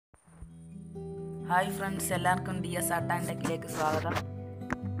Hi friends, എല്ലാവർക്കും DS Art and Techലേക്ക് സ്വാഗതം.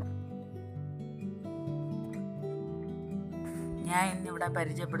 ഞാൻ ഇന്നിവിടെ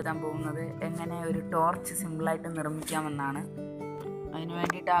പരിചയപ്പെടുത്താൻ പോകുന്നത് എങ്ങനെ ഒരു ടോർച്ച് സിമ്പിളായിട്ട് നിർമ്മിക്കാമെന്നാണ്. അതിന്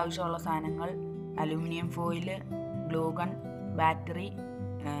വേണ്ടിയിട്ട് ആവശ്യമുള്ള സാധനങ്ങൾ aluminium foil, glue gun, battery,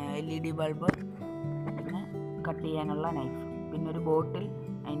 LED bulb, പിന്നെ കട്ട് ചെയ്യാനുള്ള നൈഫ്, പിന്നെ ഒരു ബോട്ടിൽ,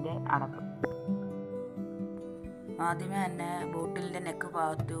 അതിൻ്റെ അടപ്പ്. ആദ്യമേ തന്നെ ബോട്ടിലിൻ്റെ നെക്ക്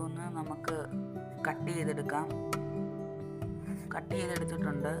ഭാഗത്തു നിന്ന് നമുക്ക് കട്ട് ചെയ്തെടുക്കാം. കട്ട്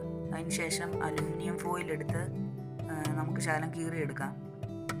ചെയ്തെടുത്തിട്ടുണ്ട്. അതിന് ശേഷം അലുമിനിയം ഫോയിൽ എടുത്ത് നമുക്ക് ശകലം കീറിയെടുക്കാം.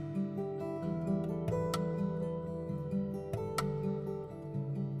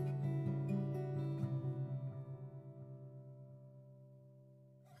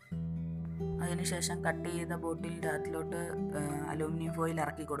 അതിനുശേഷം കട്ട് ചെയ്ത ബോട്ടിലിൻ്റെ അകത്തിലോട്ട് അലുമിനിയം ഫോയിൽ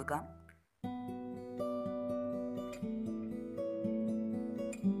ഇറക്കി കൊടുക്കാം.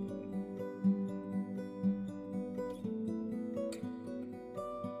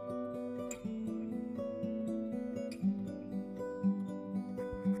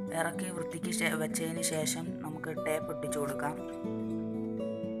 ഇറക്കി വൃത്തിക്ക് വെച്ചതിന് ശേഷം നമുക്ക് ടേപ്പ് ഒട്ടിച്ചു കൊടുക്കാം.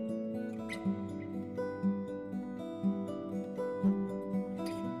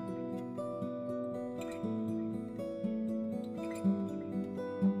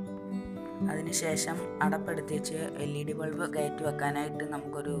 അതിനുശേഷം അടപ്പെടുത്തി വെച്ച് LED ബൾബ് കയറ്റി വെക്കാനായിട്ട്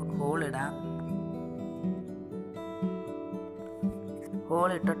നമുക്കൊരു ഹോൾ ഇടാം.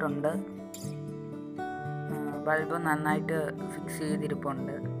 ഹോൾ ഇട്ടിട്ടുണ്ട്. ബൾബ് നന്നായിട്ട് ഫിക്സ്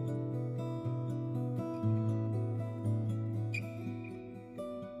ചെയ്തിരിപ്പുണ്ട്.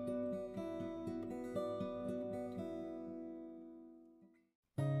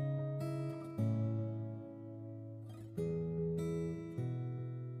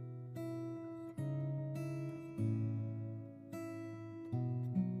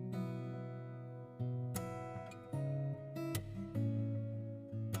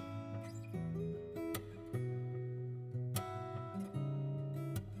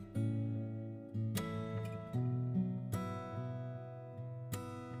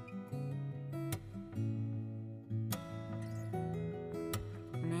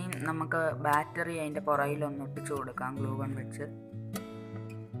 നമുക്ക് ബാറ്ററി അതിൻ്റെ പുറകിലൊന്ന് ഒട്ടിച്ചു കൊടുക്കാം ഗ്ലൂ ഗൺ വെച്ച്.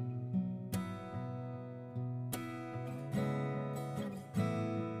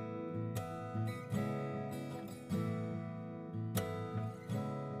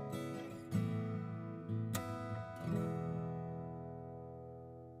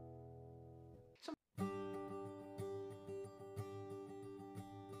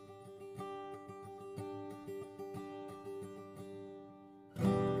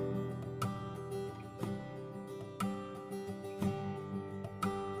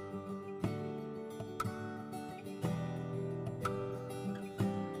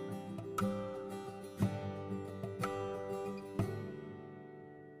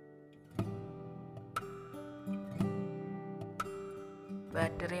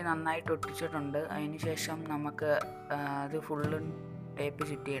 ബാറ്ററി നന്നായിട്ട് ഒട്ടിച്ചിട്ടുണ്ട്. അതിന് ശേഷം നമുക്ക് അത് ഫുള്ളും ടേപ്പ്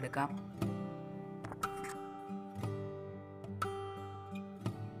ചുറ്റിയെടുക്കാം.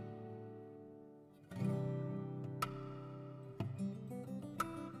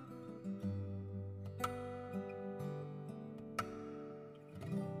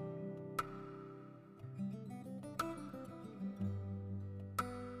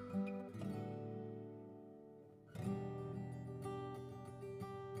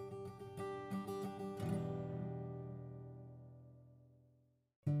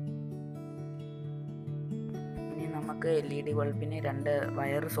 നമുക്ക് LED ബൾബിന് 2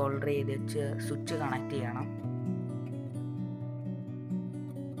 വയർ സോൾഡർ ചെയ്ത് വെച്ച് സ്വിച്ച് കണക്ട് ചെയ്യണം.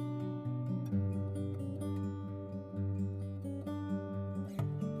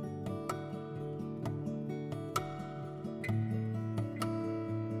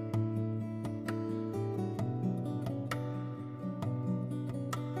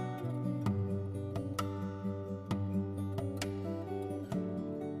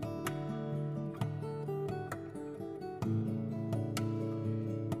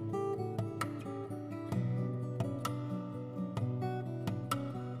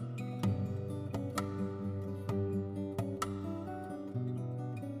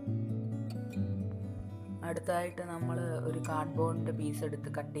 അടുത്തതായിട്ട് നമ്മൾ ഒരു കാർഡ്ബോർഡിൻ്റെ പീസ് എടുത്ത്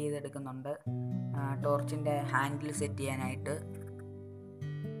കട്ട് ചെയ്തെടുക്കുന്നുണ്ട് ടോർച്ചിൻ്റെ ഹാൻഡിൽ സെറ്റ് ചെയ്യാനായിട്ട്.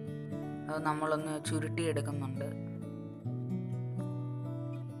 അത് നമ്മളൊന്ന് ചുരുട്ടിയെടുക്കുന്നുണ്ട്.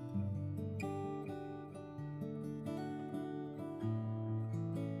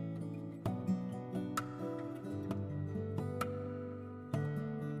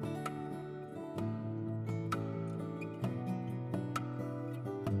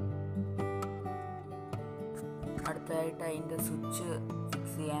 അടുത്തതായിട്ട് അതിൻ്റെ സ്വിച്ച്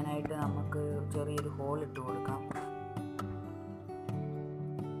ഫിക്സ് ചെയ്യാനായിട്ട് നമുക്ക് ചെറിയൊരു ഹോൾ ഇട്ട് കൊടുക്കാം.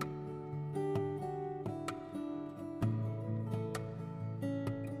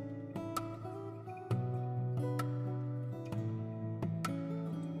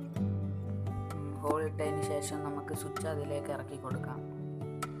 ഹോൾ ഇട്ടതിന് ശേഷം നമുക്ക് സ്വിച്ച് അതിലേക്ക് ഇറക്കി കൊടുക്കാം.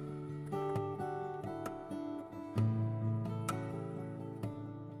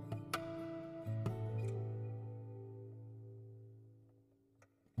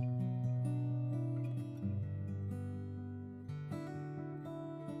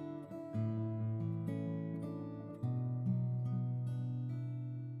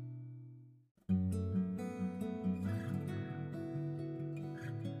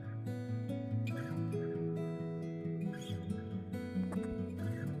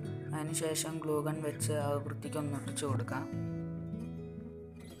 അതിനുശേഷം ഗ്ലൂ ഗൺ വെച്ച് ആ വൃത്തിക്കൊന്ന് ഒട്ടിച്ചു കൊടുക്കാം.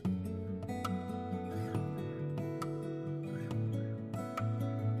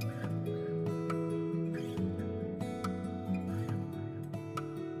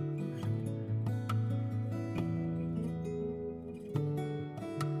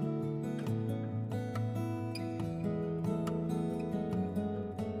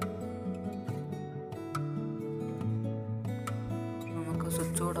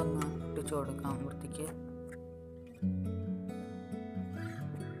 സ്വിച്ച് കൂടെ ഒന്ന് ഒട്ടിച്ചു കൊടുക്കാം വൃത്തിക്ക്.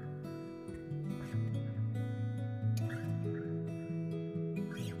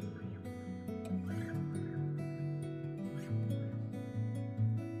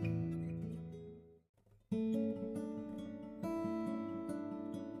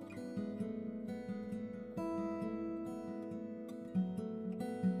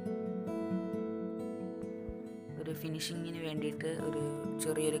 ഒരു ഫിനിഷിങ്ങിന് വേണ്ടിയിട്ട് ഒരു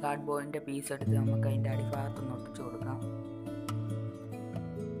ചെറിയൊരു കാർഡ്ബോർഡിൻ്റെ പീസ് എടുത്ത് നമുക്ക് അതിൻ്റെ അടിഭാഗത്തൊന്ന് ഒട്ടിച്ചു കൊടുക്കാം.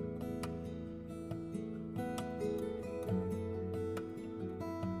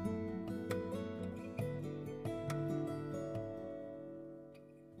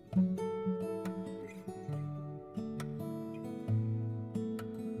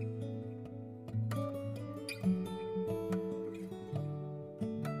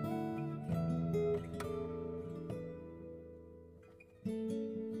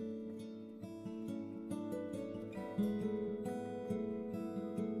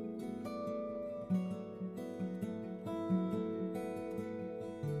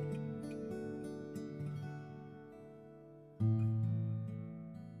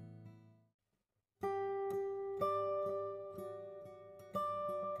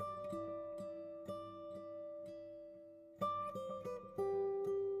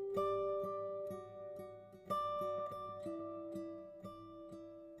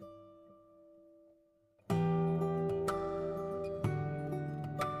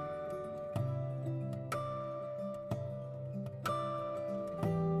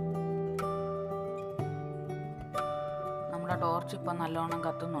 ടോർച്ച് ഇപ്പം നല്ലോണം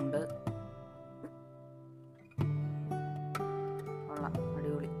കത്തുന്നുണ്ട്.